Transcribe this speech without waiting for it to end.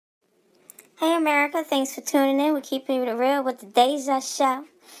Hey America, thanks for tuning in. We're keeping it real with the Deja show.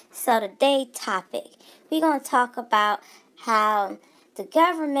 So today's topic, we're going to talk about how the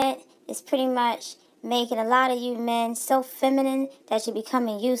government is pretty much making a lot of you men so feminine that you're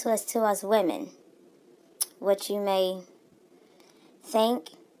becoming useless to us women. What you may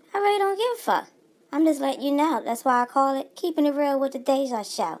think, I really don't give a fuck. I'm just letting you know. That's why I call it Keeping It Real with the Deja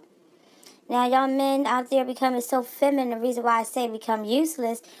show. Now, y'all men out there becoming so feminine, the reason why I say become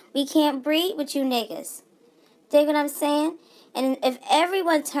useless, we can't breed with you niggas. Dig what I'm saying? And if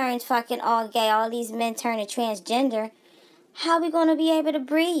everyone turns fucking all gay, all these men turning transgender, how we going to be able to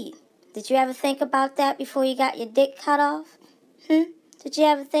breed? Did you ever think about that before you got your dick cut off? Did you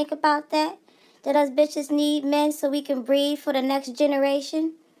ever think about that? That us bitches need men so we can breed for the next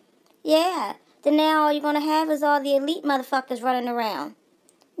generation? Yeah. Then now all you're going to have is all the elite motherfuckers running around.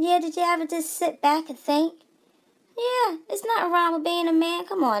 Yeah, did you ever just sit back and think? Yeah, it's nothing wrong with being a man.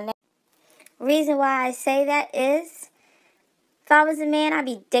 Come on now. Reason why I say that is, if I was a man, I'd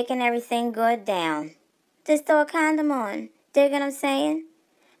be dicking everything good down. Just throw a condom on. Dig what I'm saying?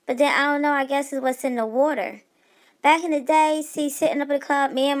 But then, I don't know, I guess it's what's in the water. Back in the day, see, sitting up in the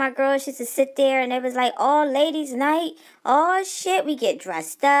club, me and my girls used to sit there, and it was like all ladies' night. Oh, shit, we get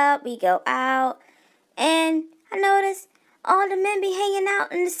dressed up, we go out. And I noticed all the men be hanging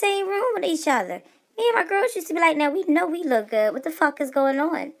out in the same room with each other. Me and my girls used to be like, now we know we look good. What the fuck is going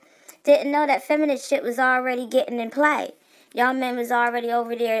on? Didn't know that feminine shit was already getting in play. Y'all men was already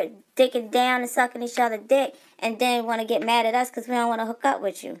over there dicking down and sucking each other dick and then want to get mad at us because we don't want to hook up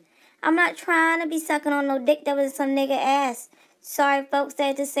with you. I'm not trying to be sucking on no dick that was some nigga ass. Sorry, folks,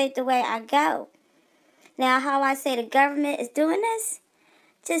 that just ain't the way I go. Now, how I say the government is doing this?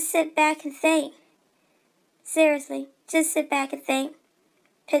 Just sit back and think. Seriously, just sit back and think.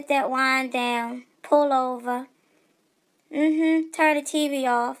 Put that wine down. Pull over. Turn the TV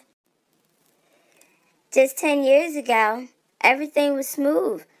off. Just 10 years ago, everything was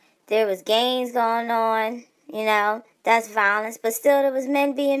smooth. There was games going on, that's violence, but still there was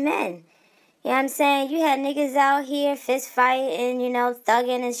men being men. You know what I'm saying? You had niggas out here fist fighting,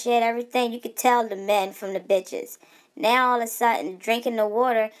 thugging and shit, everything. You could tell the men from the bitches. Now all of a sudden, drinking the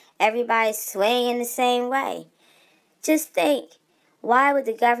water, everybody's swaying the same way. Just think, why would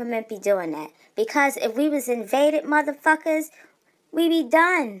the government be doing that? Because if we was invaded motherfuckers, we be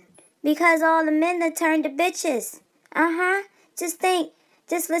done. Because all the men that turned to bitches. Just think.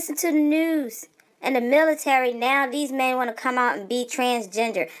 Just listen to the news. In the military now, these men want to come out and be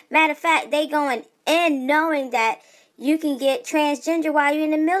transgender. Matter of fact, they going in knowing that you can get transgender while you're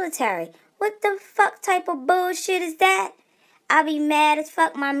in the military. What the fuck type of bullshit is that? I be mad as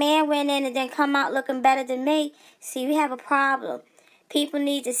fuck my man went in and then come out looking better than me. See, we have a problem. People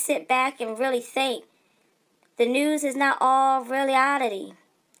need to sit back and really think. The news is not all reality.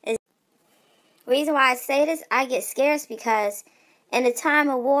 Reason why I say this, I get scared because in the time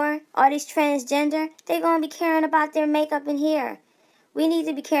of war, all these transgender, they gonna be caring about their makeup in here. We need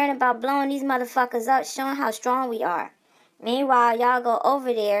to be caring about blowing these motherfuckers up, showing how strong we are. Meanwhile, y'all go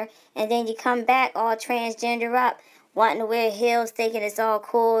over there and then you come back all transgender up, wanting to wear heels, thinking it's all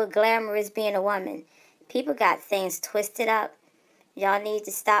cool, glamorous being a woman. People got things twisted up. Y'all need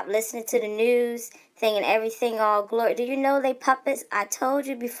to stop listening to the news, thinking everything all glory. Do you know they puppets? I told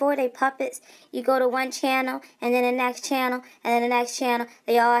you before, they puppets. You go to one channel, and then the next channel, and then the next channel.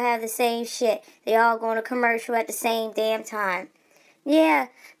 They all have the same shit. They all go on a commercial at the same damn time. Yeah,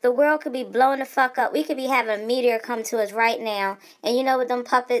 the world could be blown the fuck up. We could be having a meteor come to us right now. And you know what them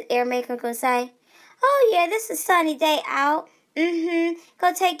puppet air makers gonna say? Oh yeah, this is a sunny day out.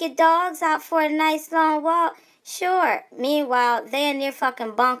 Go take your dogs out for a nice long walk. Sure. Meanwhile, they in their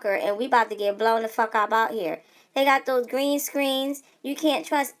fucking bunker and we about to get blown the fuck up out here. They got those green screens. You can't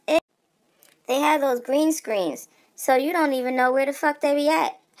trust it. They have those green screens. So you don't even know where the fuck they be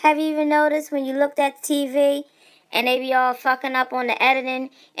at. Have you even noticed when you looked at the TV and they be all fucking up on the editing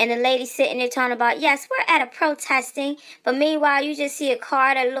and the lady sitting there talking about, yes, we're at a protesting, but meanwhile you just see a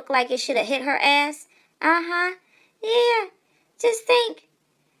car that looked like it should have hit her ass? Yeah. Just think.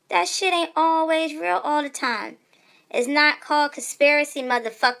 That shit ain't always real all the time. It's not called conspiracy,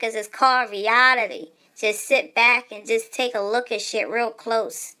 motherfuckers. It's called reality. Just sit back and just take a look at shit real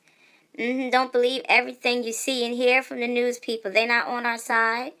close. Don't believe everything you see and hear from the news people. They're not on our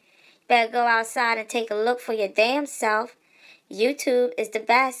side. You better go outside and take a look for your damn self. YouTube is the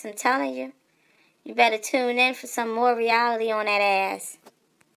best, I'm telling you. You better tune in for some more reality on that ass.